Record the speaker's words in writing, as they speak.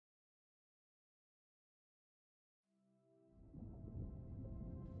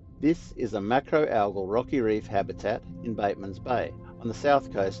This is a macroalgal rocky reef habitat in Batemans Bay on the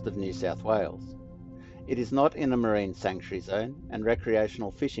south coast of New South Wales. It is not in a marine sanctuary zone and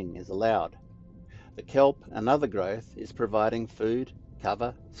recreational fishing is allowed. The kelp and other growth is providing food,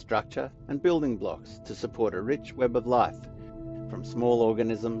 cover, structure and building blocks to support a rich web of life, from small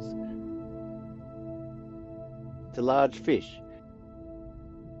organisms to large fish.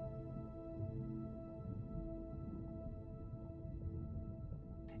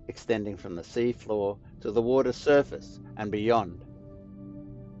 Extending from the sea floor to the water surface and beyond.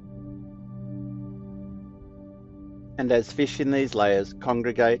 And as fish in these layers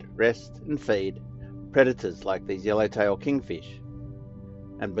congregate, rest and feed, predators like these yellowtail kingfish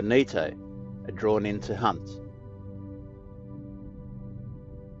and bonito are drawn in to hunt.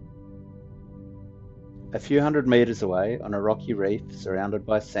 A few hundred metres away on a rocky reef surrounded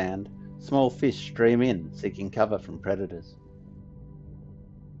by sand, small fish stream in seeking cover from predators.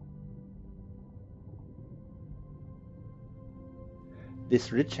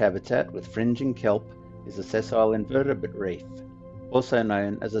 This rich habitat with fringing kelp is a sessile invertebrate reef, also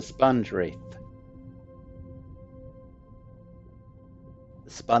known as a sponge reef.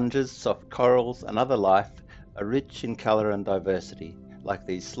 The sponges, soft corals and other life are rich in colour and diversity, like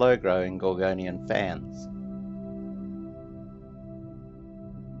these slow-growing Gorgonian fans.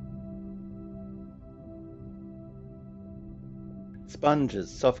 Sponges,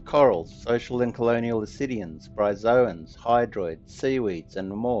 soft corals, social and colonial ascidians, bryozoans, hydroids, seaweeds and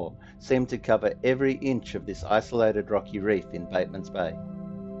more seem to cover every inch of this isolated rocky reef in Batemans Bay.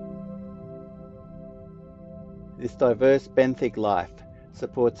 This diverse benthic life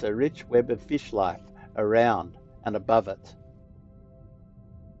supports a rich web of fish life around and above it.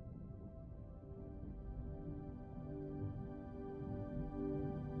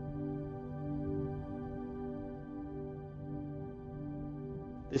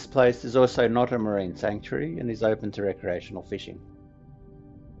 This place is also not a marine sanctuary and is open to recreational fishing.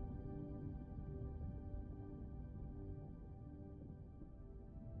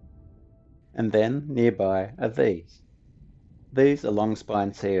 And then, nearby, are these. These are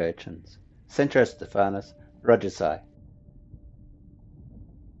long-spined sea urchins, Centrostephanus rogersi.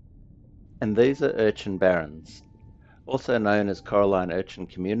 And these are urchin barrens, also known as coralline urchin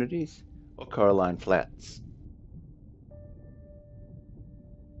communities or coralline flats.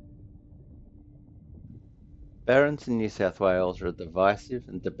 Barrens in New South Wales are a divisive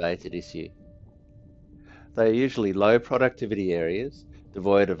and debated issue. They are usually low productivity areas,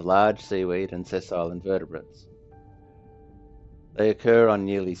 devoid of large seaweed and sessile invertebrates. They occur on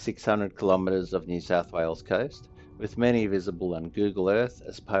nearly 600 kilometres of New South Wales coast, with many visible on Google Earth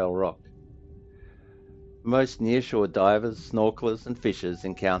as pale rock. Most nearshore divers, snorkelers and fishers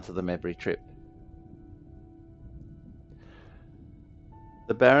encounter them every trip.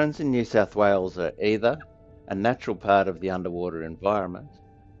 The barrens in New South Wales are either a natural part of the underwater environment,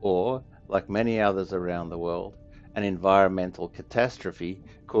 or, like many others around the world, an environmental catastrophe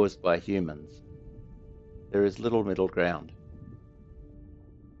caused by humans. There is little middle ground.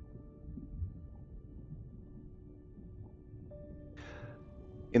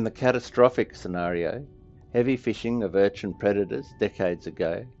 In the catastrophic scenario, heavy fishing of urchin predators decades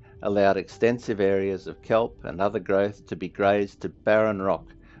ago allowed extensive areas of kelp and other growth to be grazed to barren rock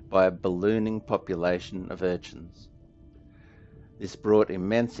by a ballooning population of urchins. This brought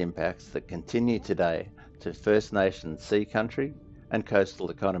immense impacts that continue today to First Nations sea country and coastal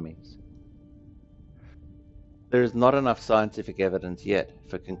economies. There is not enough scientific evidence yet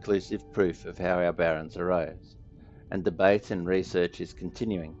for conclusive proof of how our barrens arose, and debate and research is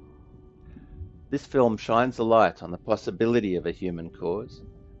continuing. This film shines a light on the possibility of a human cause,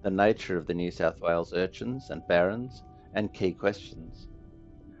 the nature of the New South Wales urchins and barrens, and key questions.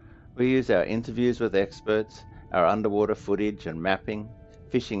 We use our interviews with experts, our underwater footage and mapping,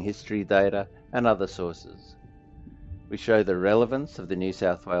 fishing history data and other sources. We show the relevance of the New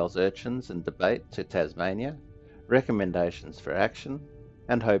South Wales urchins and debate to Tasmania, recommendations for action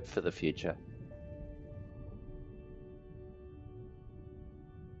and hope for the future.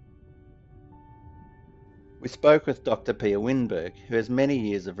 We spoke with Dr. Pia Winberg, who has many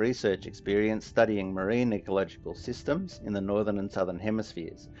years of research experience studying marine ecological systems in the northern and southern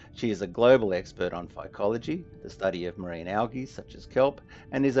hemispheres. She is a global expert on phycology, the study of marine algae such as kelp,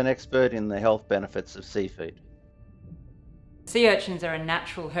 and is an expert in the health benefits of seafood. Sea urchins are a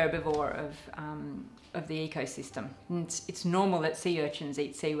natural herbivore of the ecosystem. It's normal that sea urchins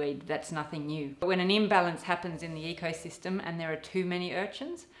eat seaweed, that's nothing new. But when an imbalance happens in the ecosystem and there are too many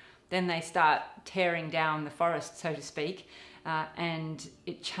urchins, then they start tearing down the forest, so to speak, and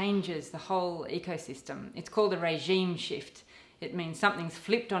it changes the whole ecosystem. It's called a regime shift. it means something's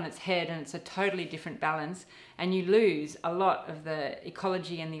flipped on its head and it's a totally different balance, and you lose a lot of the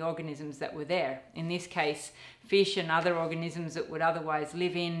ecology and the organisms that were there. In this case, fish and other organisms that would otherwise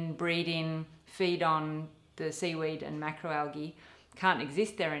live in, breed in, feed on the seaweed and macroalgae can't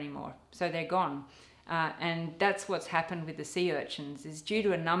exist there anymore, so they're gone. And that's what's happened with the sea urchins, is due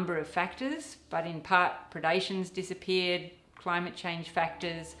to a number of factors, but in part predation's disappeared, climate change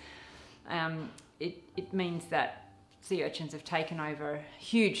factors. It means that sea urchins have taken over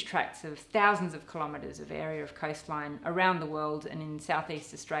huge tracts of thousands of kilometres of area of coastline around the world, and in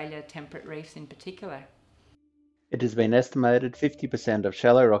southeast Australia, temperate reefs in particular. It has been estimated 50% of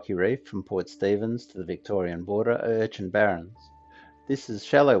shallow rocky reef from Port Stephens to the Victorian border are urchin barrens. This is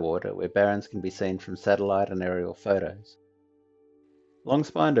shallow water where barrens can be seen from satellite and aerial photos.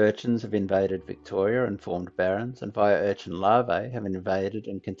 Long-spined urchins have invaded Victoria and formed barrens, and via urchin larvae have invaded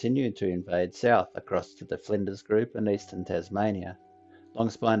and continue to invade south across to the Flinders Group and eastern Tasmania.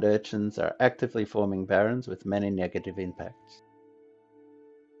 Long-spined urchins are actively forming barrens with many negative impacts.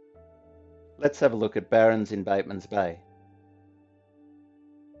 Let's have a look at barrens in Batemans Bay.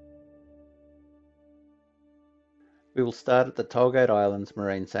 We will start at the Tollgate Islands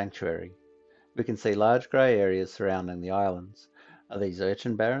Marine Sanctuary. We can see large grey areas surrounding the islands. Are these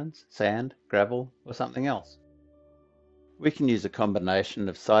urchin barrens, sand, gravel, or something else? We can use a combination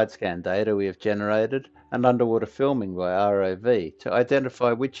of side-scan data we have generated and underwater filming by ROV to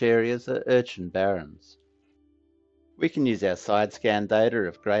identify which areas are urchin barrens. We can use our side-scan data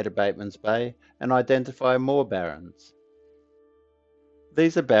of Greater Batemans Bay and identify more barrens.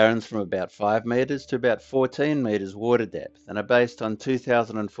 These are barrens from about 5 metres to about 14 metres water depth and are based on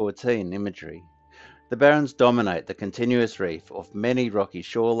 2014 imagery. The barrens dominate the continuous reef of many rocky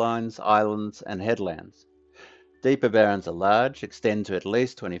shorelines, islands and headlands. Deeper barrens are large, extend to at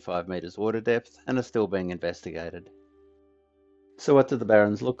least 25 metres water depth and are still being investigated. So what do the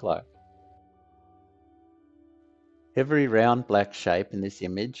barrens look like? Every round black shape in this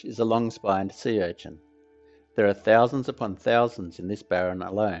image is a long-spined sea urchin. There are thousands upon thousands in this barren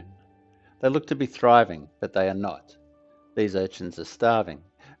alone. They look to be thriving, but they are not. These urchins are starving,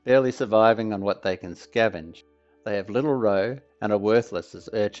 barely surviving on what they can scavenge. They have little roe and are worthless as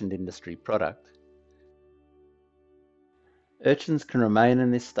urchin industry product. Urchins can remain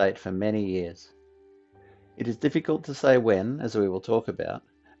in this state for many years. It is difficult to say when, as we will talk about,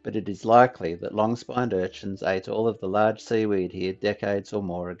 but it is likely that long-spined urchins ate all of the large seaweed here decades or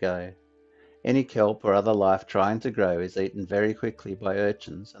more ago. Any kelp or other life trying to grow is eaten very quickly by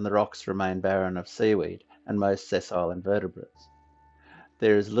urchins, and the rocks remain barren of seaweed and most sessile invertebrates.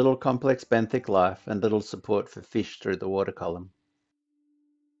 There is little complex benthic life and little support for fish through the water column.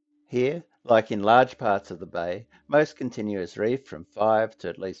 Here, like in large parts of the bay, most continuous reef from 5 to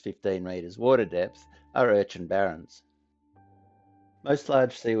at least 15 metres water depth are urchin barrens. Most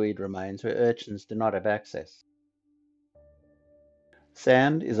large seaweed remains where urchins do not have access.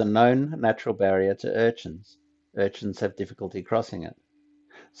 Sand is a known natural barrier to urchins. Urchins have difficulty crossing it.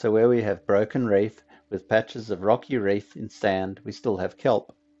 So where we have broken reef with patches of rocky reef in sand, we still have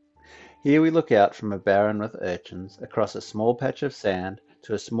kelp. Here we look out from a barren with urchins across a small patch of sand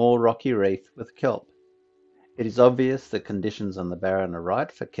to a small rocky reef with kelp. It is obvious that conditions on the barren are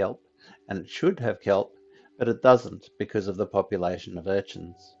right for kelp, and it should have kelp, but it doesn't because of the population of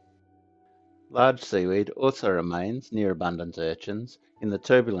urchins. Large seaweed also remains near abundant urchins in the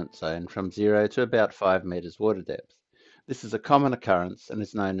turbulent zone from 0 to about 5 metres water depth. This is a common occurrence and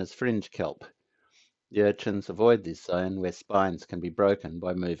is known as fringe kelp. The urchins avoid this zone where spines can be broken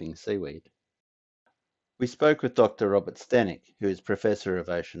by moving seaweed. We spoke with Dr. Robert Steneck, who is Professor of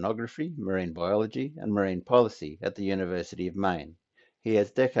Oceanography, Marine Biology and Marine Policy at the University of Maine. He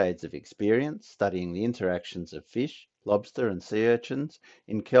has decades of experience studying the interactions of fish, lobster and sea urchins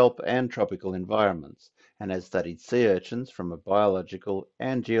in kelp and tropical environments, and has studied sea urchins from a biological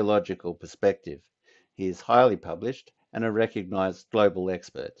and geological perspective. He is highly published and a recognised global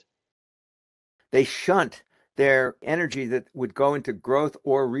expert. They shunt their energy that would go into growth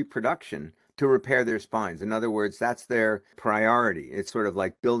or reproduction to repair their spines. In other words, that's their priority. It's sort of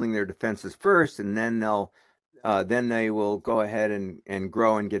like building their defenses first, and then they will go ahead and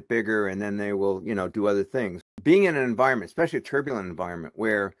grow and get bigger, and then they will, do other things. Being in an environment, especially a turbulent environment,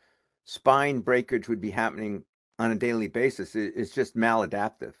 where spine breakage would be happening on a daily basis is just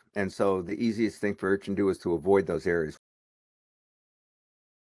maladaptive. And so the easiest thing for urchin to do is to avoid those areas.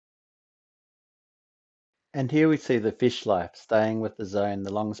 And here we see the fish life staying with the zone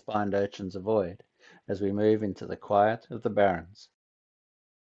the long-spined urchins avoid as we move into the quiet of the barrens.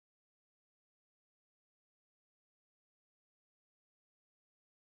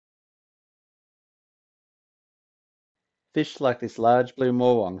 Fish like this large blue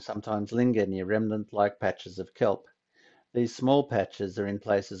morwong sometimes linger near remnant-like patches of kelp. These small patches are in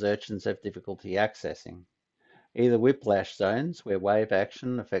places urchins have difficulty accessing, either whiplash zones where wave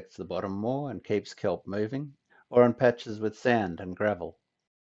action affects the bottom more and keeps kelp moving, or on patches with sand and gravel.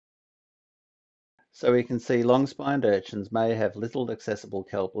 So we can see long-spined urchins may have little accessible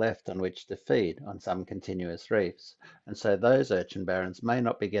kelp left on which to feed on some continuous reefs, and so those urchin barrens may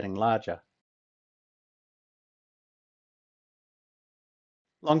not be getting larger.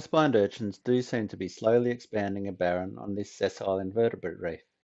 Long-spined urchins do seem to be slowly expanding a barren on this sessile invertebrate reef.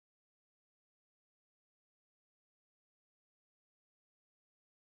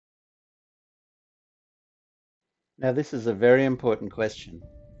 Now this is a very important question.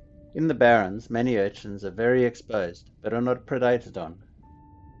 In the barrens, many urchins are very exposed, but are not predated on.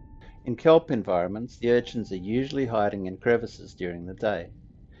 In kelp environments, the urchins are usually hiding in crevices during the day.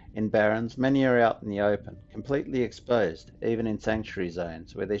 In barrens, many are out in the open, completely exposed, even in sanctuary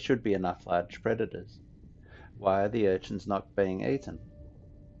zones where there should be enough large predators. Why are the urchins not being eaten?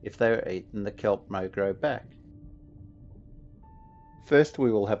 If they are eaten, the kelp may grow back. First, we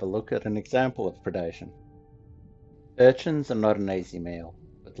will have a look at an example of predation. Urchins are not an easy meal,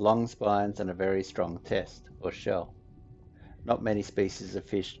 with long spines and a very strong test, or shell. Not many species of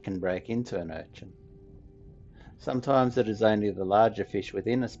fish can break into an urchin. Sometimes it is only the larger fish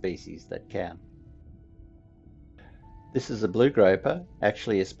within a species that can. This is a blue groper,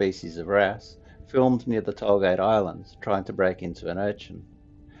 actually a species of wrasse, filmed near the Tollgate Islands, trying to break into an urchin.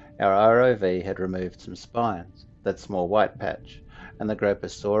 Our ROV had removed some spines, that small white patch, and the groper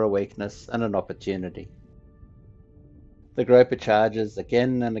saw a weakness and an opportunity. The groper charges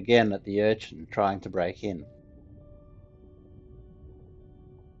again and again at the urchin, trying to break in.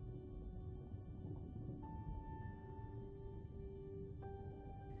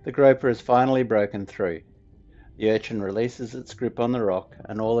 The groper has finally broken through. The urchin releases its grip on the rock,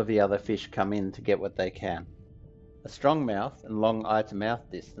 and all of the other fish come in to get what they can. A strong mouth and long eye-to-mouth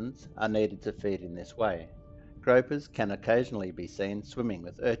distance are needed to feed in this way. Gropers can occasionally be seen swimming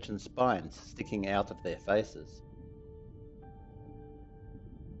with urchin spines sticking out of their faces.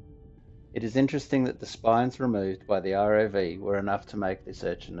 It is interesting that the spines removed by the ROV were enough to make this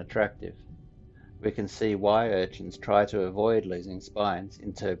urchin attractive. We can see why urchins try to avoid losing spines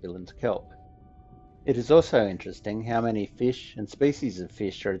in turbulent kelp. It is also interesting how many fish and species of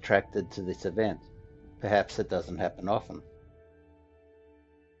fish are attracted to this event. Perhaps it doesn't happen often.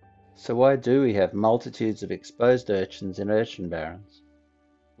 So why do we have multitudes of exposed urchins in urchin barrens?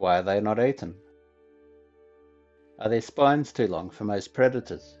 Why are they not eaten? Are their spines too long for most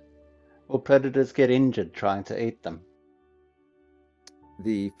predators? Will predators get injured trying to eat them?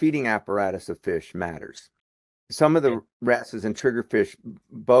 The feeding apparatus of fish matters. Some of the wrasses and triggerfish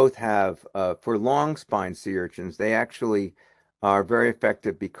both have, for long-spined sea urchins, they actually are very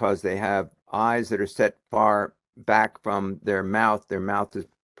effective because they have eyes that are set far back from their mouth. Their mouth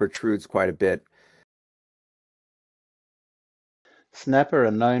protrudes quite a bit. Snapper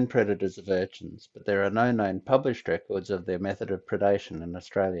are known predators of urchins, but there are no known published records of their method of predation in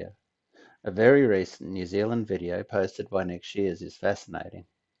Australia. A very recent New Zealand video posted by Nicholas Yee is fascinating.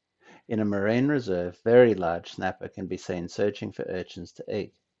 In a marine reserve, very large snapper can be seen searching for urchins to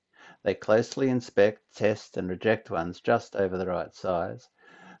eat. They closely inspect, test, and reject ones just over the right size.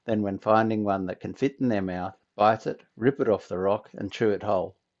 Then, when finding one that can fit in their mouth, bite it, rip it off the rock, and chew it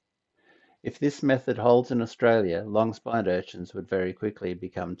whole. If this method holds in Australia, long-spined urchins would very quickly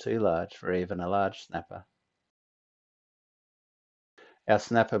become too large for even a large snapper. Our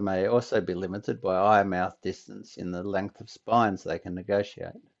snapper may also be limited by eye-mouth distance in the length of spines they can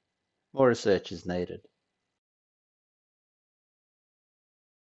negotiate. More research is needed.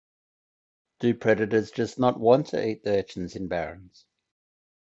 Do predators just not want to eat the urchins in barrens?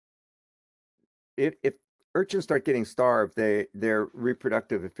 If urchins start getting starved, their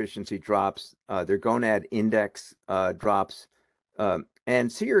reproductive efficiency drops, their gonad index drops,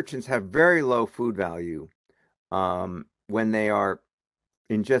 and sea urchins have very low food value when they are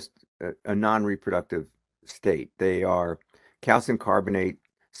in just a non-reproductive state. They are calcium carbonate,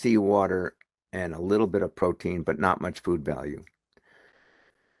 seawater, and a little bit of protein, but not much food value.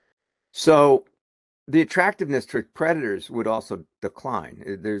 So the attractiveness to predators would also decline.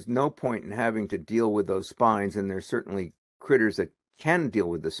 There's no point in having to deal with those spines, and there's certainly critters that can deal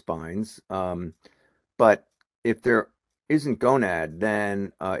with the spines. But if there isn't gonad,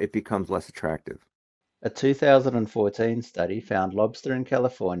 then it becomes less attractive. A 2014 study found lobster in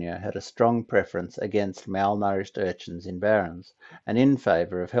California had a strong preference against malnourished urchins in barrens and in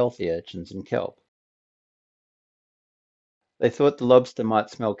favour of healthy urchins in kelp. They thought the lobster might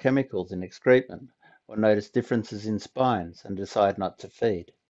smell chemicals in excrement, or notice differences in spines and decide not to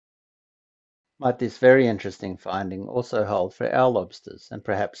feed. Might this very interesting finding also hold for our lobsters and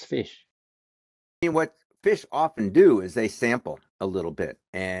perhaps fish? What fish often do is they sample a little bit,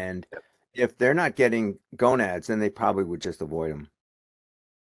 and if they're not getting gonads, then they probably would just avoid them.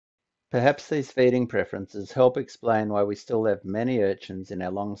 Perhaps these feeding preferences help explain why we still have many urchins in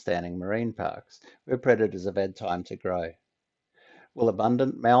our long-standing marine parks, where predators have had time to grow. Will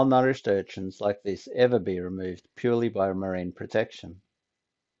abundant malnourished urchins like this ever be removed purely by marine protection?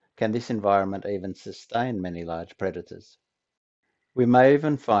 Can this environment even sustain many large predators? We may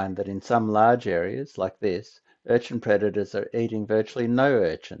even find that in some large areas, like this, urchin predators are eating virtually no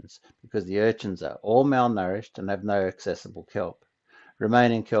urchins because the urchins are all malnourished and have no accessible kelp.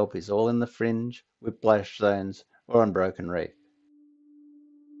 Remaining kelp is all in the fringe, whiplash zones, or on broken reef.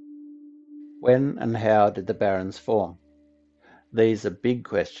 When and how did the barrens form? These are big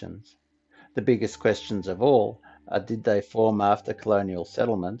questions. The biggest questions of all are, did they form after colonial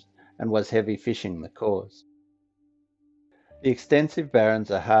settlement, and was heavy fishing the cause? The extensive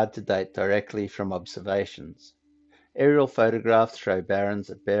barrens are hard to date directly from observations. Aerial photographs show barrens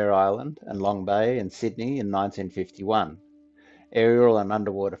at Bear Island and Long Bay in Sydney in 1951. Aerial and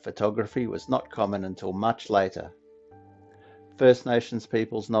underwater photography was not common until much later. First Nations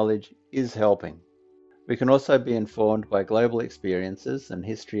people's knowledge is helping. We can also be informed by global experiences and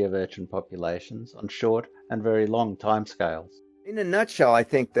history of urchin populations on short and very long timescales. In a nutshell, I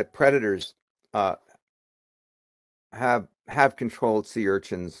think that predators have controlled sea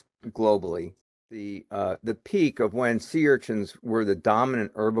urchins globally. The peak of when sea urchins were the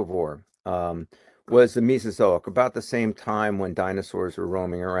dominant herbivore was the Mesozoic, about the same time when dinosaurs were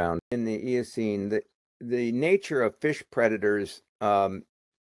roaming around. In the Eocene, the nature of fish predators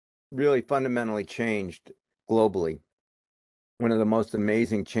really fundamentally changed globally. One of the most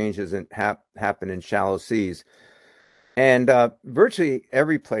amazing changes happened in shallow seas, and virtually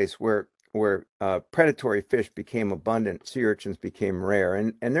every place where predatory fish became abundant, sea urchins became rare,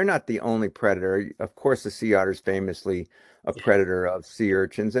 and they're not the only predator. Of course, the sea otter's famously a predator of sea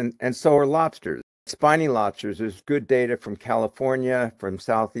urchins, and so are lobsters. Spiny lobsters, there's good data from California, from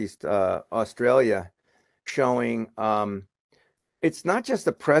Southeast Australia, showing it's not just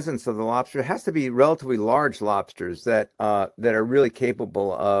the presence of the lobster. It has to be relatively large lobsters that are really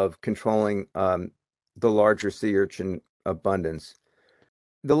capable of controlling the larger sea urchin abundance.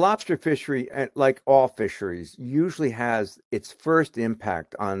 The lobster fishery, like all fisheries, usually has its first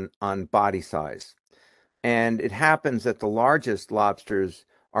impact on body size. And it happens that the largest lobsters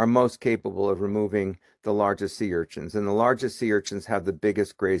are most capable of removing the largest sea urchins, and the largest sea urchins have the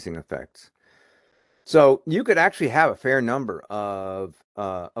biggest grazing effects. So you could actually have a fair number of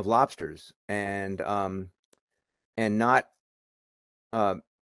lobsters and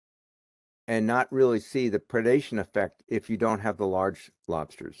not really see the predation effect if you don't have the large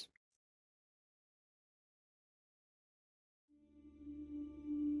lobsters.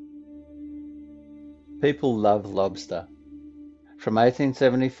 People love lobster. From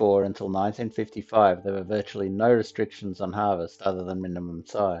 1874 until 1955, there were virtually no restrictions on harvest other than minimum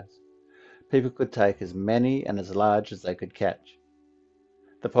size. People could take as many and as large as they could catch.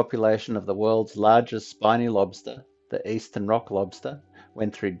 The population of the world's largest spiny lobster, the eastern rock lobster,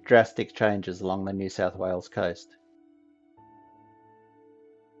 went through drastic changes along the New South Wales coast.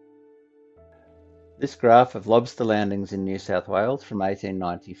 This graph of lobster landings in New South Wales from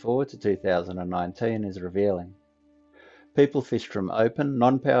 1894 to 2019 is revealing. People fished from open,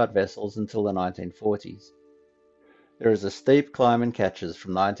 non-powered vessels until the 1940s. There is a steep climb in catches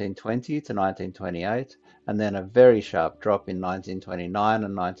from 1920 to 1928, and then a very sharp drop in 1929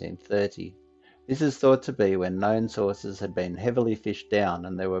 and 1930. This is thought to be when known sources had been heavily fished down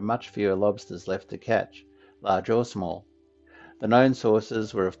and there were much fewer lobsters left to catch, large or small. The known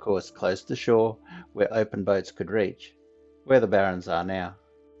sources were of course close to shore, where open boats could reach, where the barrens are now.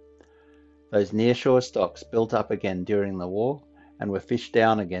 Those near-shore stocks built up again during the war and were fished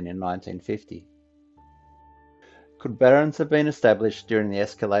down again in 1950. Could barrens have been established during the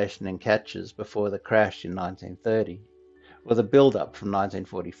escalation in catches before the crash in 1930, or the build-up from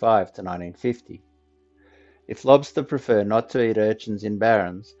 1945 to 1950? If lobster prefer not to eat urchins in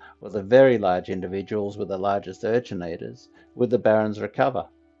barrens, or the very large individuals were the largest urchin eaters, would the barrens recover?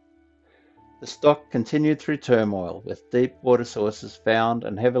 The stock continued through turmoil, with deep water sources found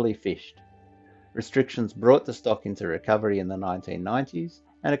and heavily fished. Restrictions brought the stock into recovery in the 1990s,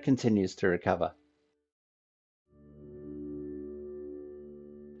 and it continues to recover.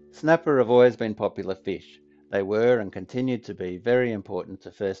 Snapper have always been popular fish. They were and continued to be very important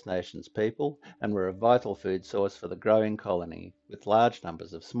to First Nations people and were a vital food source for the growing colony, with large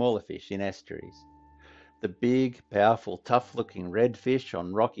numbers of smaller fish in estuaries. The big, powerful, tough-looking redfish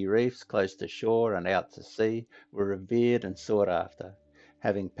on rocky reefs close to shore and out to sea were revered and sought after.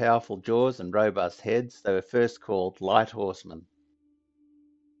 Having powerful jaws and robust heads, they were first called light horsemen.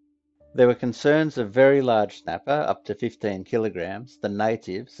 There were concerns of very large snapper, up to 15 kilograms. The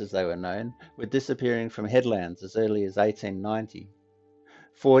natives, as they were known, were disappearing from headlands as early as 1890.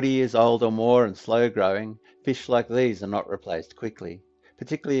 40 years old or more and slow growing, fish like these are not replaced quickly.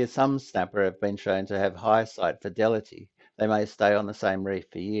 Particularly as some snapper have been shown to have high sight fidelity, they may stay on the same reef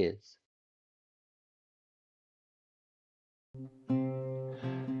for years.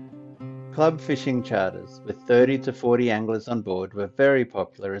 Club fishing charters with 30 to 40 anglers on board were very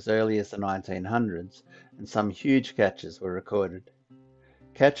popular as early as the 1900s, and some huge catches were recorded.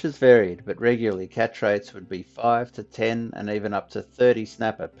 Catches varied, but regularly catch rates would be 5 to 10 and even up to 30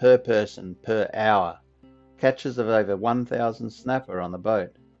 snapper per person per hour. Catches of over 1,000 snapper on the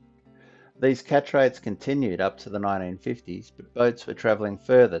boat. These catch rates continued up to the 1950s, but boats were travelling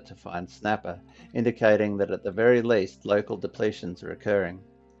further to find snapper, indicating that at the very least local depletions were occurring.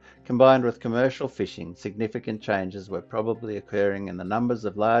 Combined with commercial fishing, significant changes were probably occurring in the numbers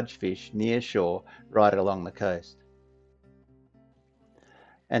of large fish near shore right along the coast.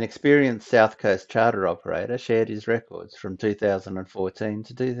 An experienced South Coast charter operator shared his records from 2014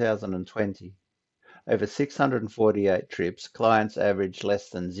 to 2020. Over 648 trips, clients averaged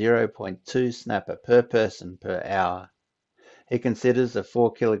less than 0.2 snapper per person per hour. He considers a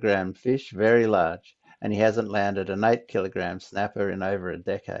 4 kilogram fish very large, and he hasn't landed an 8 kilogram snapper in over a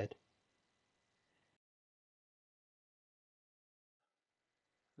decade.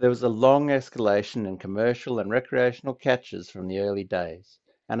 There was a long escalation in commercial and recreational catches from the early days,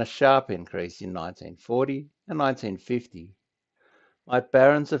 and a sharp increase in 1940 and 1950. Might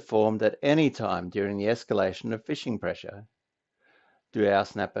barrens have formed at any time during the escalation of fishing pressure? Do our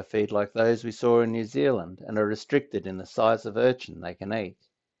snapper feed like those we saw in New Zealand and are restricted in the size of urchin they can eat?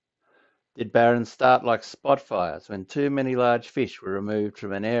 Did barrens start like spot fires when too many large fish were removed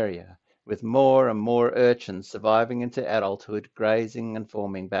from an area, with more and more urchins surviving into adulthood, grazing and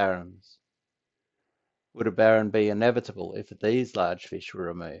forming barrens? Would a barren be inevitable if these large fish were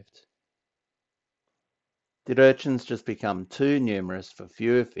removed? Did urchins just become too numerous for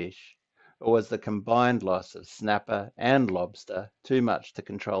fewer fish, or was the combined loss of snapper and lobster too much to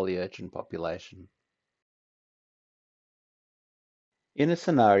control the urchin population? In a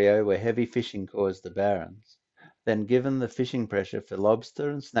scenario where heavy fishing caused the barrens, then given the fishing pressure for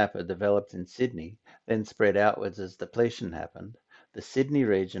lobster and snapper developed in Sydney, then spread outwards as depletion happened, the Sydney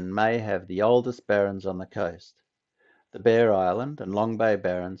region may have the oldest barrens on the coast. The Bear Island and Long Bay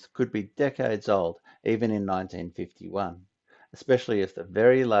Barrens could be decades old, even in 1951, especially if the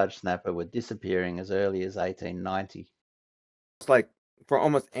very large snapper were disappearing as early as 1890. It's like for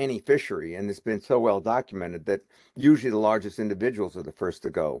almost any fishery, and it's been so well documented that usually the largest individuals are the first to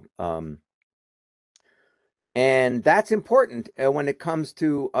go. And that's important when it comes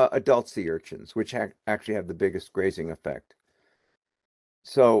to adult sea urchins, which actually have the biggest grazing effect.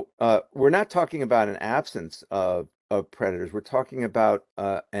 So we're not talking about an absence of predators. We're talking about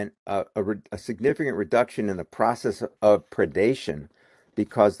a significant reduction in the process of predation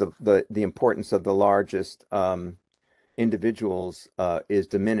because the importance of the largest individuals is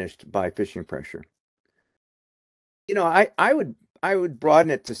diminished by fishing pressure. You know, I would broaden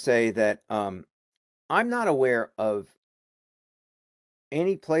it to say that I'm not aware of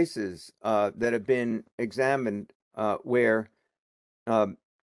any places that have been examined where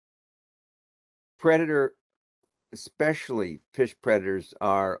predator, especially fish predators,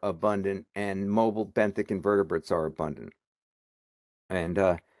 are abundant and mobile benthic invertebrates are abundant.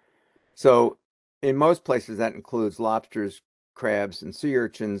 And so in most places that includes lobsters, crabs, and sea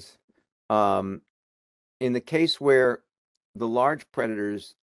urchins. In the case where the large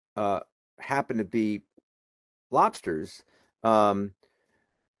predators happen to be lobsters, and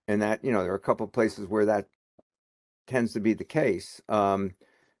that, you know, there are a couple of places where that tends to be the case,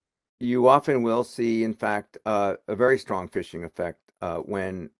 you often will see, in fact, a very strong fishing effect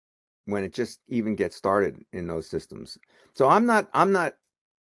when it just even gets started in those systems. So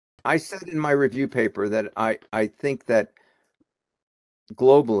I said in my review paper that I think that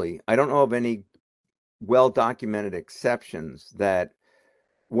globally, I don't know of any well-documented exceptions that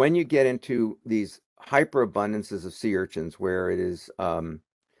when you get into these hyperabundances of sea urchins, where it is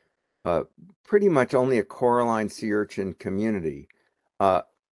pretty much only a coralline sea urchin community,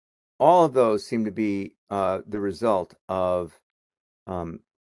 all of those seem to be the result of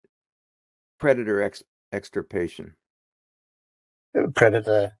predator extirpation.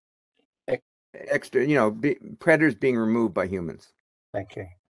 Predator. Predators being removed by humans. Thank you.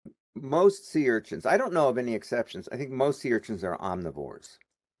 Most sea urchins, I don't know of any exceptions. I think most sea urchins are omnivores.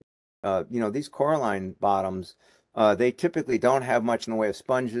 These coralline bottoms, they typically don't have much in the way of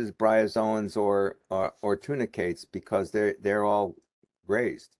sponges, bryozoans, or tunicates because they're all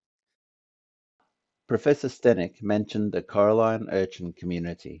grazed. Professor Steneck mentioned a coralline urchin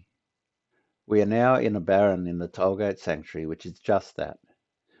community. We are now in a barren in the Tollgate Sanctuary which is just that.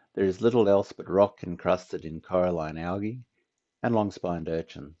 There is little else but rock encrusted in coralline algae and long-spined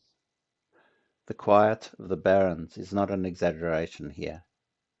urchins. The quiet of the barrens is not an exaggeration here.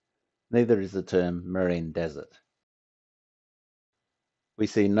 Neither is the term marine desert. We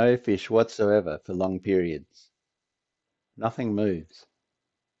see no fish whatsoever for long periods. Nothing moves.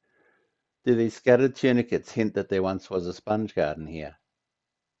 Do these scattered tunicates hint that there once was a sponge garden here?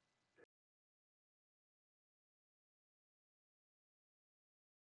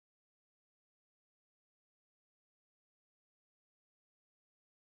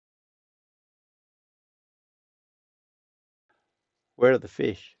 Where are the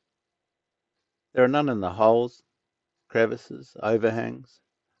fish? There are none in the holes, crevices, overhangs,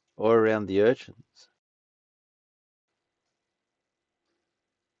 or around the urchins.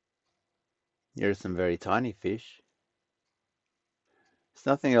 Here are some very tiny fish. It's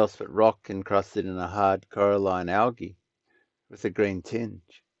nothing else but rock encrusted in a hard coralline algae with a green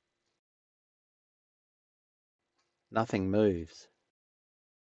tinge. Nothing moves.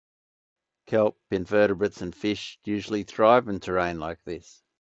 Kelp, invertebrates and fish usually thrive in terrain like this.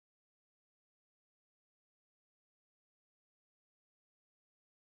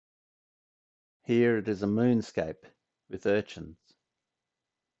 Here it is a moonscape with urchins.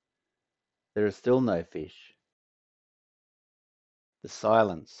 There are still no fish. The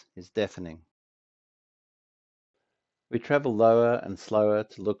silence is deafening. We travel lower and slower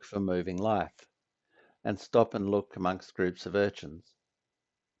to look for moving life, and stop and look amongst groups of urchins,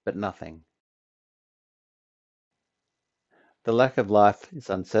 but nothing. The lack of life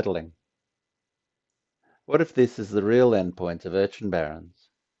is unsettling. What if this is the real endpoint of urchin barrens,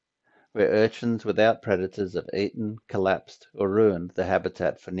 where urchins without predators have eaten, collapsed, or ruined the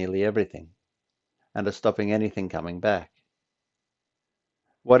habitat for nearly everything, and are stopping anything coming back?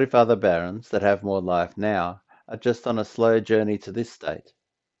 What if other barrens that have more life now are just on a slow journey to this state?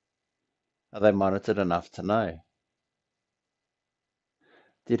 Are they monitored enough to know?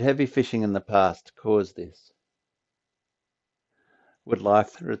 Did heavy fishing in the past cause this? Would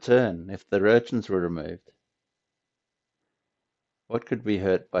life return if the urchins were removed? What could be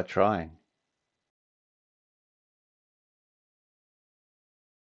hurt by trying?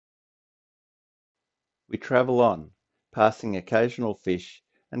 We travel on, passing occasional fish,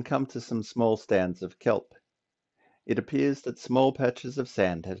 and come to some small stands of kelp. It appears that small patches of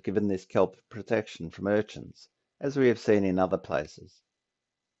sand have given this kelp protection from urchins, as we have seen in other places.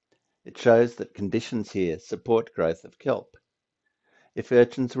 It shows that conditions here support growth of kelp. If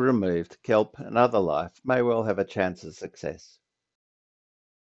urchins were removed, kelp and other life may well have a chance of success.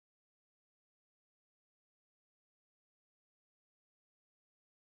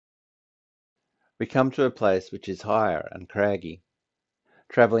 We come to a place which is higher and craggy.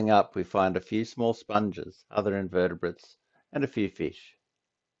 Travelling up, we find a few small sponges, other invertebrates, and a few fish.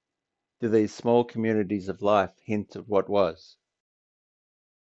 Do these small communities of life hint at what was?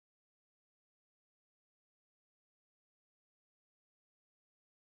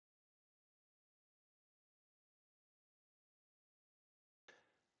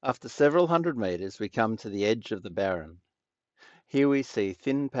 After several hundred metres, we come to the edge of the barren. Here we see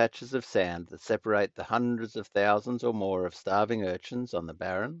thin patches of sand that separate the hundreds of thousands or more of starving urchins on the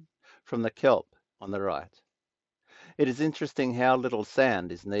barren from the kelp on the right. It is interesting how little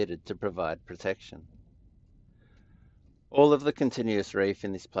sand is needed to provide protection. All of the continuous reef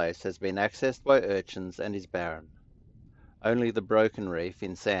in this place has been accessed by urchins and is barren. Only the broken reef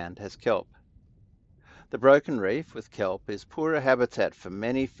in sand has kelp. The broken reef with kelp is poorer habitat for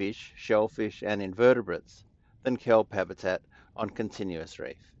many fish, shellfish and invertebrates than kelp habitat on continuous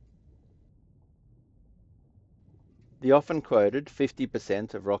reef. The often quoted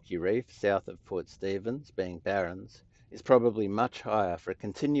 50% of rocky reef south of Port Stephens being barrens is probably much higher for a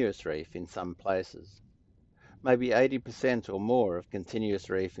continuous reef in some places. Maybe 80% or more of continuous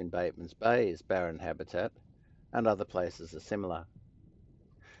reef in Batemans Bay is barren habitat, and other places are similar.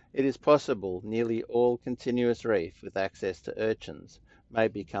 It is possible nearly all continuous reef with access to urchins may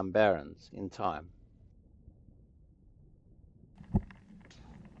become barrens in time.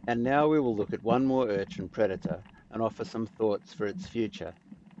 And now we will look at one more urchin predator and offer some thoughts for its future,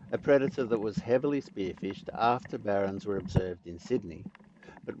 a predator that was heavily spearfished after barrens were observed in Sydney,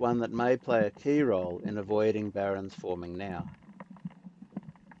 but one that may play a key role in avoiding barrens forming now.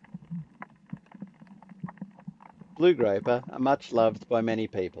 Blue groper are much loved by many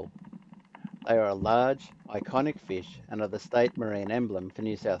people. They are a large, iconic fish and are the state marine emblem for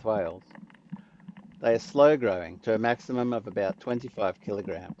New South Wales. They are slow growing to a maximum of about 25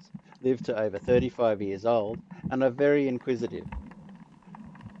 kilograms, live to over 35 years old, and are very inquisitive.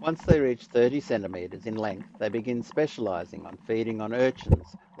 Once they reach 30 centimetres in length, they begin specialising on feeding on urchins,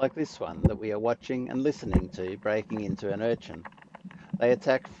 like this one that we are watching and listening to breaking into an urchin. They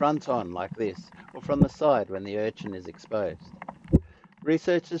attack front on like this, or from the side when the urchin is exposed.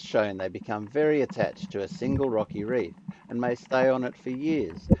 Research has shown they become very attached to a single rocky reef and may stay on it for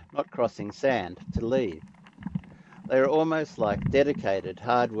years, not crossing sand to leave. They are almost like dedicated,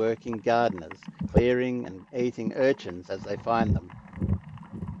 hard-working gardeners, clearing and eating urchins as they find them.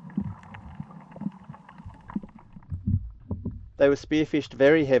 They were spearfished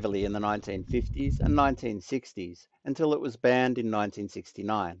very heavily in the 1950s and 1960s until it was banned in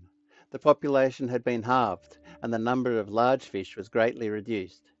 1969. The population had been halved and the number of large fish was greatly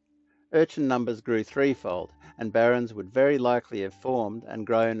reduced. Urchin numbers grew threefold and barrens would very likely have formed and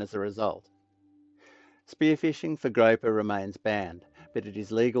grown as a result. Spearfishing for groper remains banned, but it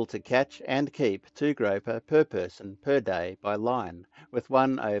is legal to catch and keep 2 groper per person per day by line, with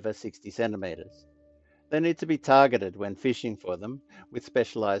one over 60 centimetres. They need to be targeted when fishing for them with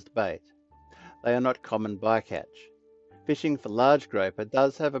specialised bait. They are not common bycatch. Fishing for large groper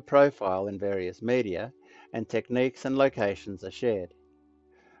does have a profile in various media, and techniques and locations are shared.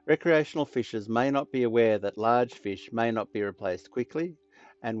 Recreational fishers may not be aware that large fish may not be replaced quickly,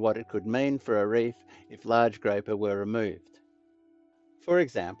 and what it could mean for a reef if large groper were removed. For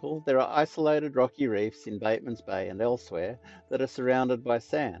example, there are isolated rocky reefs in Batemans Bay and elsewhere that are surrounded by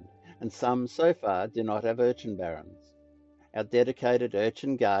sand, and some so far do not have urchin barrens. Our dedicated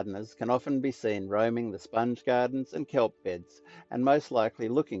urchin gardeners can often be seen roaming the sponge gardens and kelp beds, and most likely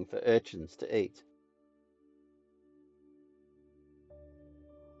looking for urchins to eat.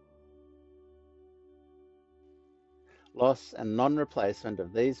 Loss and non-replacement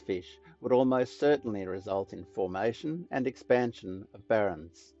of these fish would almost certainly result in formation and expansion of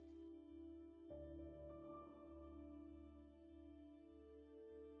barrens.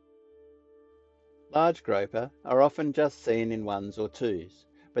 Large groper are often just seen in ones or twos,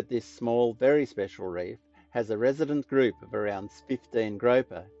 but this small, very special reef has a resident group of around 15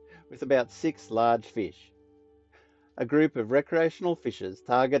 groper, with about 6 large fish. A group of recreational fishers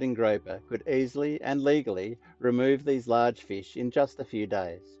targeting groper could easily and legally remove these large fish in just a few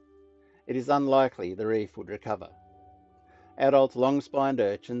days. It is unlikely the reef would recover. Adult long-spined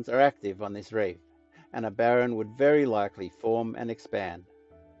urchins are active on this reef, and a barren would very likely form and expand.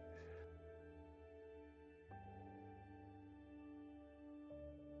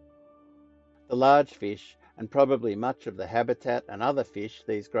 The large fish, and probably much of the habitat and other fish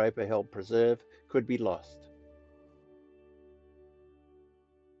these groper help preserve, could be lost.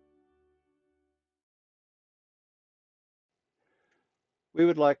 We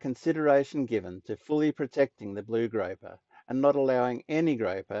would like consideration given to fully protecting the blue groper and not allowing any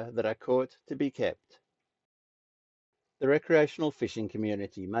groper that are caught to be kept. The recreational fishing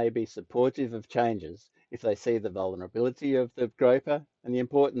community may be supportive of changes if they see the vulnerability of the groper and the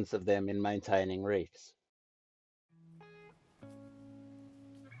importance of them in maintaining reefs.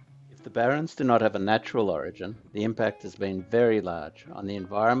 If the barrens do not have a natural origin, the impact has been very large on the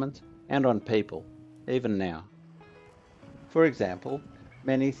environment and on people, even now. For example,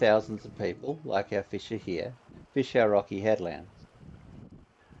 many thousands of people, like our fisher here, fish our rocky headlands.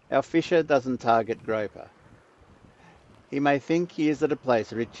 Our fisher doesn't target groper. He may think he is at a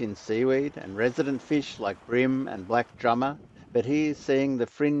place rich in seaweed and resident fish like bream and black drummer, but he is seeing the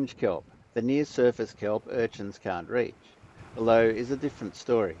fringe kelp, the near-surface kelp urchins can't reach. Below is a different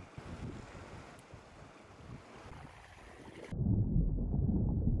story.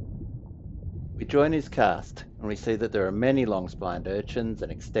 We join his cast and we see that there are many long-spined urchins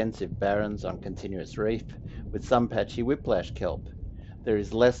and extensive barrens on continuous reef, with some patchy whiplash kelp. There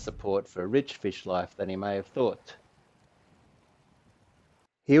is less support for rich fish life than he may have thought.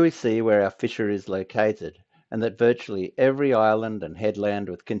 Here we see where our fisher is located, and that virtually every island and headland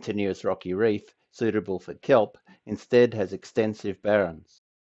with continuous rocky reef suitable for kelp instead has extensive barrens.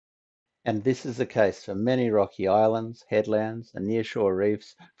 And this is the case for many rocky islands, headlands and nearshore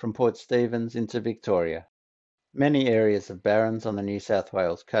reefs from Port Stephens into Victoria. Many areas of barrens on the New South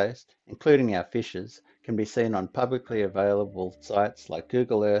Wales coast, including our fishers, can be seen on publicly available sites like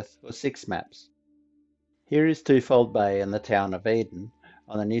Google Earth or Six Maps. Here is Twofold Bay and the town of Eden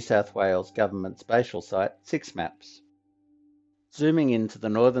on the New South Wales Government spatial site Six Maps. Zooming into the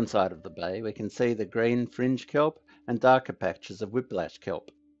northern side of the bay, we can see the green fringe kelp and darker patches of whiplash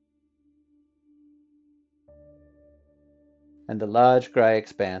kelp. and the large grey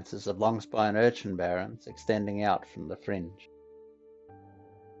expanses of long-spine urchin barrens extending out from the fringe.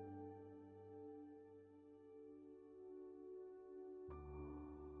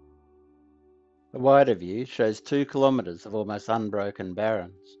 The wider view shows 2 kilometres of almost unbroken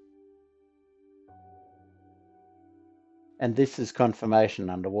barrens. And this is conformation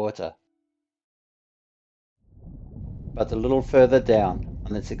underwater. But a little further down,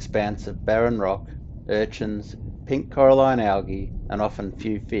 on this expanse of barren rock, urchins, pink coralline algae, and often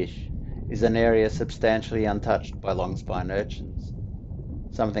few fish, is an area substantially untouched by long-spine urchins.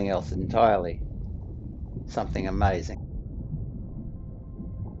 Something else entirely. Something amazing.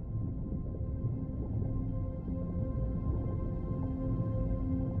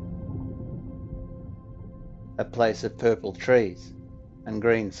 A place of purple trees and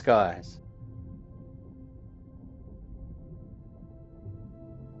green skies.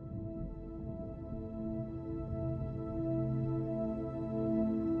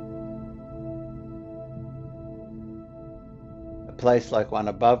 A place like one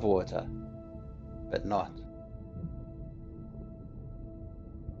above water, but not.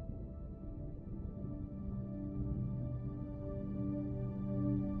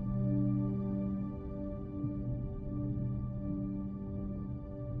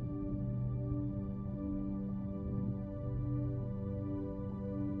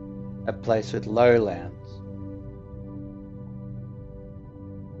 A place with lowlands.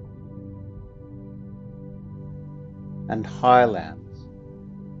 And highlands.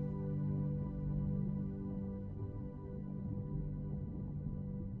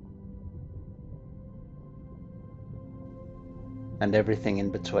 And everything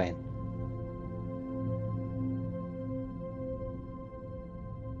in between.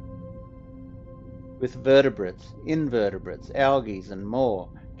 With vertebrates, invertebrates, algae and more,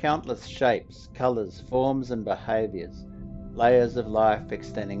 countless shapes, colours, forms and behaviours, layers of life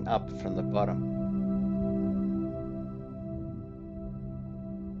extending up from the bottom.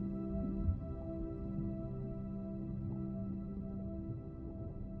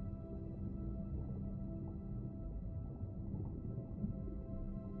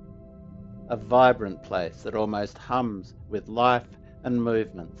 A vibrant place that almost hums with life and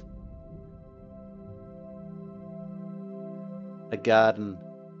movement. A Garden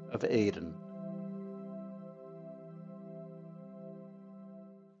of Eden.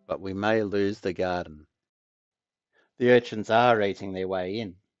 But we may lose the garden. The urchins are eating their way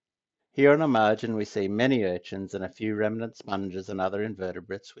in. Here on a margin we see many urchins and a few remnant sponges and other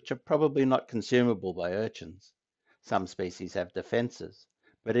invertebrates which are probably not consumable by urchins. Some species have defences,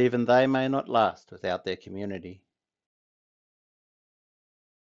 but even they may not last without their community.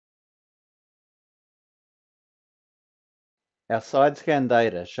 Our side scan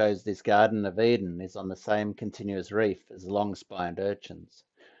data shows this Garden of Eden is on the same continuous reef as long-spined urchins.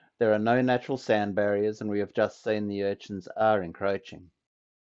 There are no natural sand barriers and we have just seen the urchins are encroaching.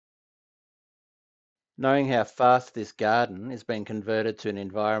 Knowing how fast this garden is being converted to an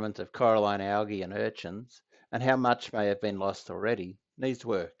environment of coralline algae and urchins, and how much may have been lost already, needs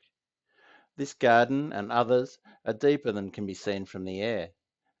work. This garden and others are deeper than can be seen from the air,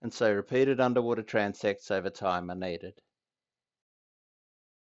 and so repeated underwater transects over time are needed.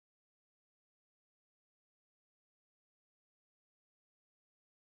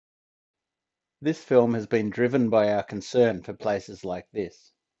 This film has been driven by our concern for places like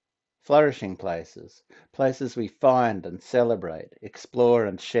this. Flourishing places, places we find and celebrate, explore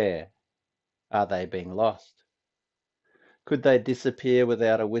and share. Are they being lost? Could they disappear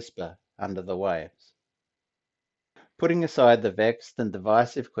without a whisper under the waves? Putting aside the vexed and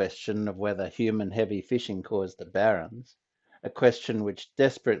divisive question of whether human heavy fishing caused the barrens, a question which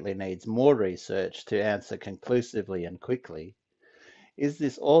desperately needs more research to answer conclusively and quickly, is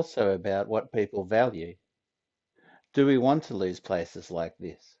this also about what people value? Do we want to lose places like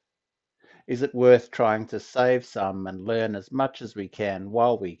this? Is it worth trying to save some and learn as much as we can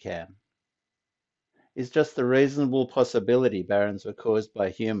while we can? Is just the reasonable possibility barrens were caused by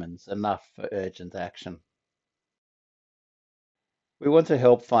humans enough for urgent action? We want to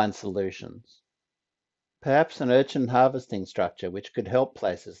help find solutions. Perhaps an urchin harvesting structure which could help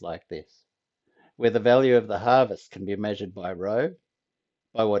places like this, where the value of the harvest can be measured by roe,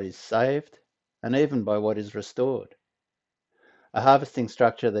 by what is saved, and even by what is restored. A harvesting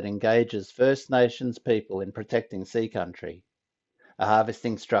structure that engages First Nations people in protecting sea country. A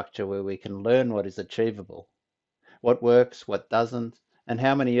harvesting structure where we can learn what is achievable, what works, what doesn't, and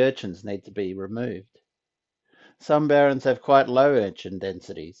how many urchins need to be removed. Some barrens have quite low urchin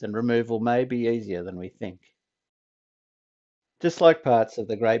densities, and removal may be easier than we think. Just like parts of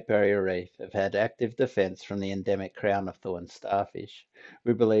the Great Barrier Reef have had active defence from the endemic crown of thorn starfish,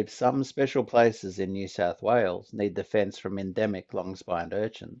 we believe some special places in New South Wales need defence from endemic long-spined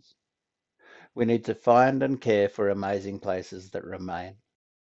urchins. We need to find and care for amazing places that remain.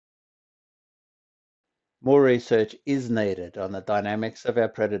 More research is needed on the dynamics of our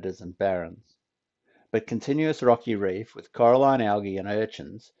predators and barrens, but continuous rocky reef with coralline algae and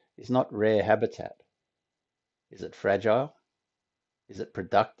urchins is not rare habitat. Is it fragile? Is it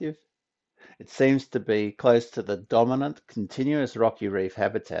productive? It seems to be close to the dominant continuous rocky reef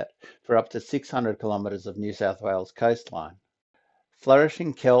habitat for up to 600 kilometres of New South Wales coastline.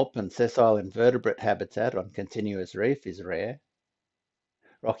 Flourishing kelp and sessile invertebrate habitat on continuous reef is rare.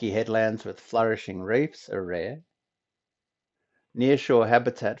 Rocky headlands with flourishing reefs are rare. Nearshore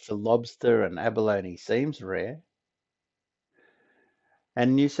habitat for lobster and abalone seems rare.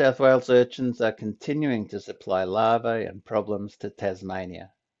 And New South Wales urchins are continuing to supply larvae and problems to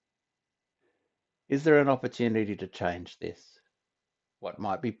Tasmania. Is there an opportunity to change this? What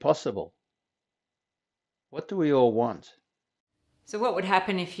might be possible? What do we all want? So what would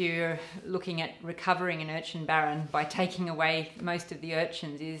happen if you're looking at recovering an urchin barren by taking away most of the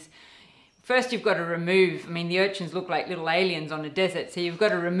urchins is, first you've got to remove, the urchins look like little aliens on a desert, so you've got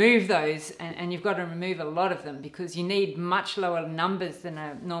to remove those, and you've got to remove a lot of them because you need much lower numbers than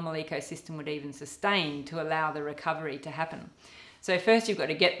a normal ecosystem would even sustain to allow the recovery to happen. So first you've got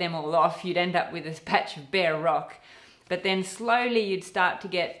to get them all off. You'd end up with this patch of bare rock, but then slowly you'd start to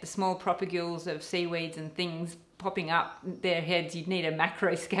get the small propagules of seaweeds and things popping up their heads. You'd need a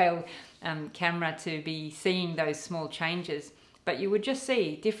macro scale camera to be seeing those small changes. But you would just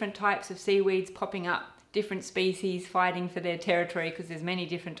see different types of seaweeds popping up, different species fighting for their territory because there's many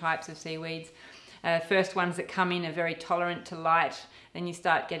different types of seaweeds. First ones that come in are very tolerant to light. Then you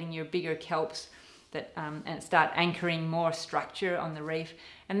start getting your bigger kelps that and start anchoring more structure on the reef.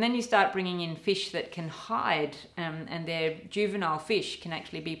 And then you start bringing in fish that can hide, and their juvenile fish can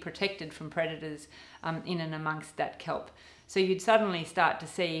actually be protected from predators in and amongst that kelp. So you'd suddenly start to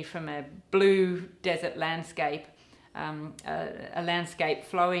see from a blue desert landscape a landscape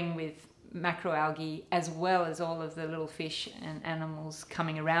flowing with macroalgae, as well as all of the little fish and animals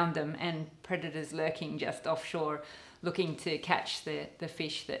coming around them, and predators lurking just offshore looking to catch the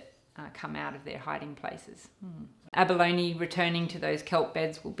fish that come out of their hiding places. Abalone returning to those kelp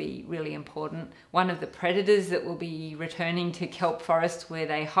beds will be really important. One of the predators that will be returning to kelp forests where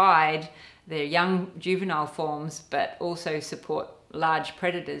they hide their young juvenile forms, but also support large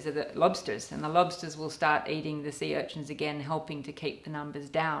predators, are the lobsters, and the lobsters will start eating the sea urchins again, helping to keep the numbers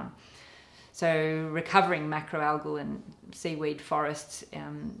down. So recovering macroalgal and seaweed forests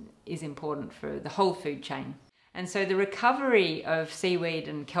is important for the whole food chain. And so the recovery of seaweed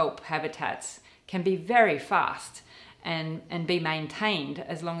and kelp habitats can be very fast and be maintained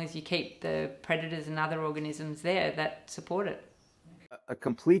as long as you keep the predators and other organisms there that support it. A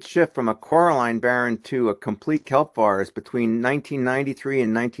complete shift from a coralline barren to a complete kelp forest between 1993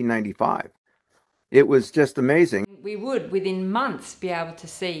 and 1995. It was just amazing. We would, within months, be able to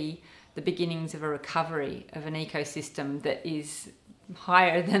see the beginnings of a recovery of an ecosystem that is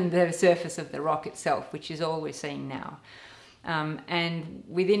higher than the surface of the rock itself, which is all we're seeing now. And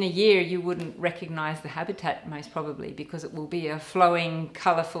within a year, you wouldn't recognise the habitat, most probably, because it will be a flowing,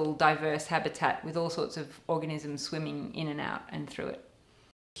 colourful, diverse habitat with all sorts of organisms swimming in and out and through it.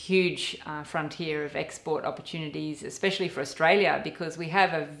 Huge frontier of export opportunities, especially for Australia, because we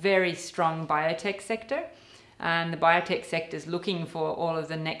have a very strong biotech sector, and the biotech sector is looking for all of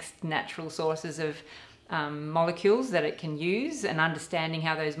the next natural sources of molecules that it can use, and understanding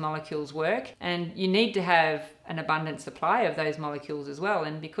how those molecules work. And you need to have an abundant supply of those molecules as well,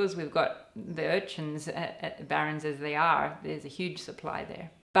 and because we've got the urchins at barrens as they are, there's a huge supply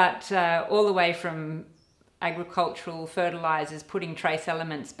there. But all the way from agricultural fertilizers, putting trace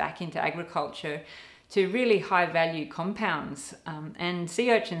elements back into agriculture, to really high value compounds. And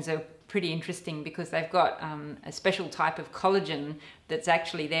sea urchins are pretty interesting because they've got a special type of collagen that's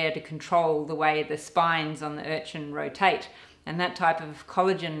actually there to control the way the spines on the urchin rotate. And that type of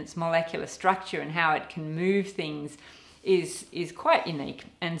collagen, its molecular structure and how it can move things is quite unique.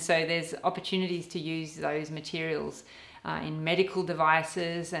 And so there's opportunities to use those materials in medical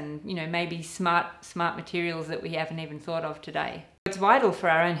devices and, maybe smart materials that we haven't even thought of today. It's vital for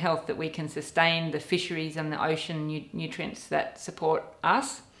our own health that we can sustain the fisheries and the ocean nutrients that support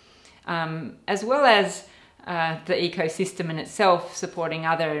us, as well as the ecosystem in itself supporting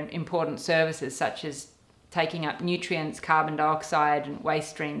other important services such as taking up nutrients, carbon dioxide and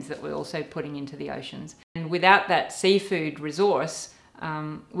waste streams that we're also putting into the oceans. And without that seafood resource,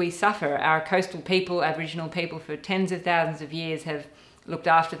 we suffer. Our coastal people, Aboriginal people, for tens of thousands of years have looked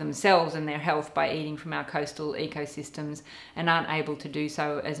after themselves and their health by eating from our coastal ecosystems and aren't able to do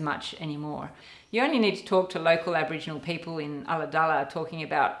so as much anymore. You only need to talk to local Aboriginal people in Ulladulla talking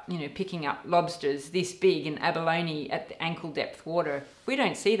about, picking up lobsters this big in abalone at the ankle depth water. We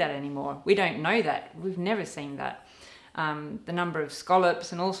don't see that anymore. We don't know that. We've never seen that. The number of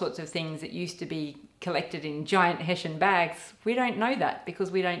scallops and all sorts of things that used to be collected in giant hessian bags, we don't know that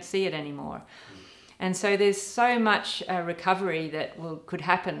because we don't see it anymore. And so there's so much recovery that could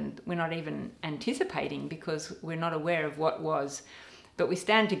happen we're not even anticipating because we're not aware of what was. But we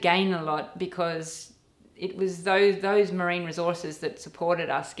stand to gain a lot because it was those marine resources that supported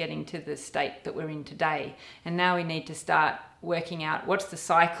us getting to the state that we're in today. And now we need to start working out what's the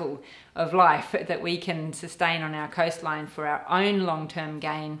cycle of life that we can sustain on our coastline for our own long-term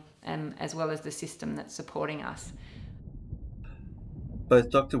gain, as well as the system that's supporting us.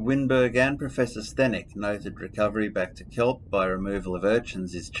 Both Dr. Winberg and Professor Steneck noted recovery back to kelp by removal of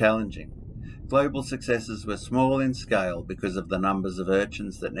urchins is challenging. Global successes were small in scale because of the numbers of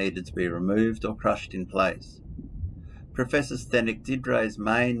urchins that needed to be removed or crushed in place. Professor Steneck did raise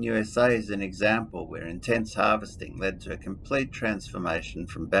Maine, USA as an example where intense harvesting led to a complete transformation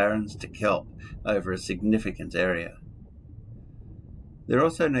from barrens to kelp over a significant area. There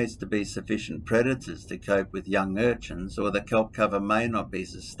also needs to be sufficient predators to cope with young urchins, or the kelp cover may not be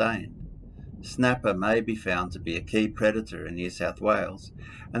sustained. Snapper may be found to be a key predator in New South Wales,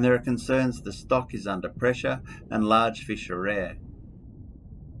 and there are concerns the stock is under pressure and large fish are rare.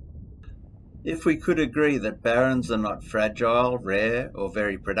 If we could agree that barrens are not fragile, rare, or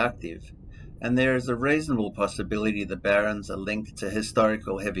very productive, and there is a reasonable possibility the barrens are linked to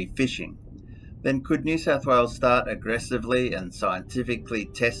historical heavy fishing, then could New South Wales start aggressively and scientifically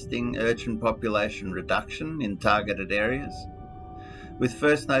testing urchin population reduction in targeted areas? With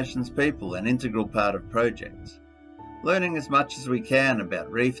First Nations people an integral part of projects, learning as much as we can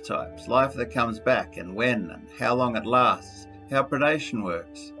about reef types, life that comes back and when and how long it lasts, how predation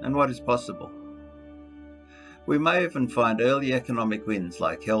works and what is possible. We may even find early economic wins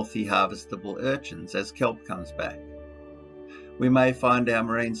like healthy harvestable urchins as kelp comes back. We may find our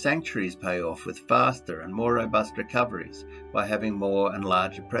marine sanctuaries pay off with faster and more robust recoveries by having more and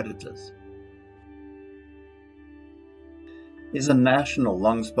larger predators. Is a national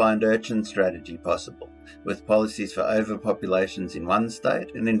long-spined urchin strategy possible, with policies for overpopulations in one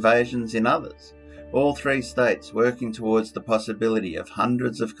state and invasions in others? All three states working towards the possibility of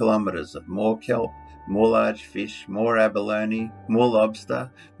hundreds of kilometres of more kelp, more large fish, more abalone, more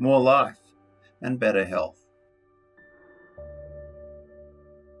lobster, more life, and better health.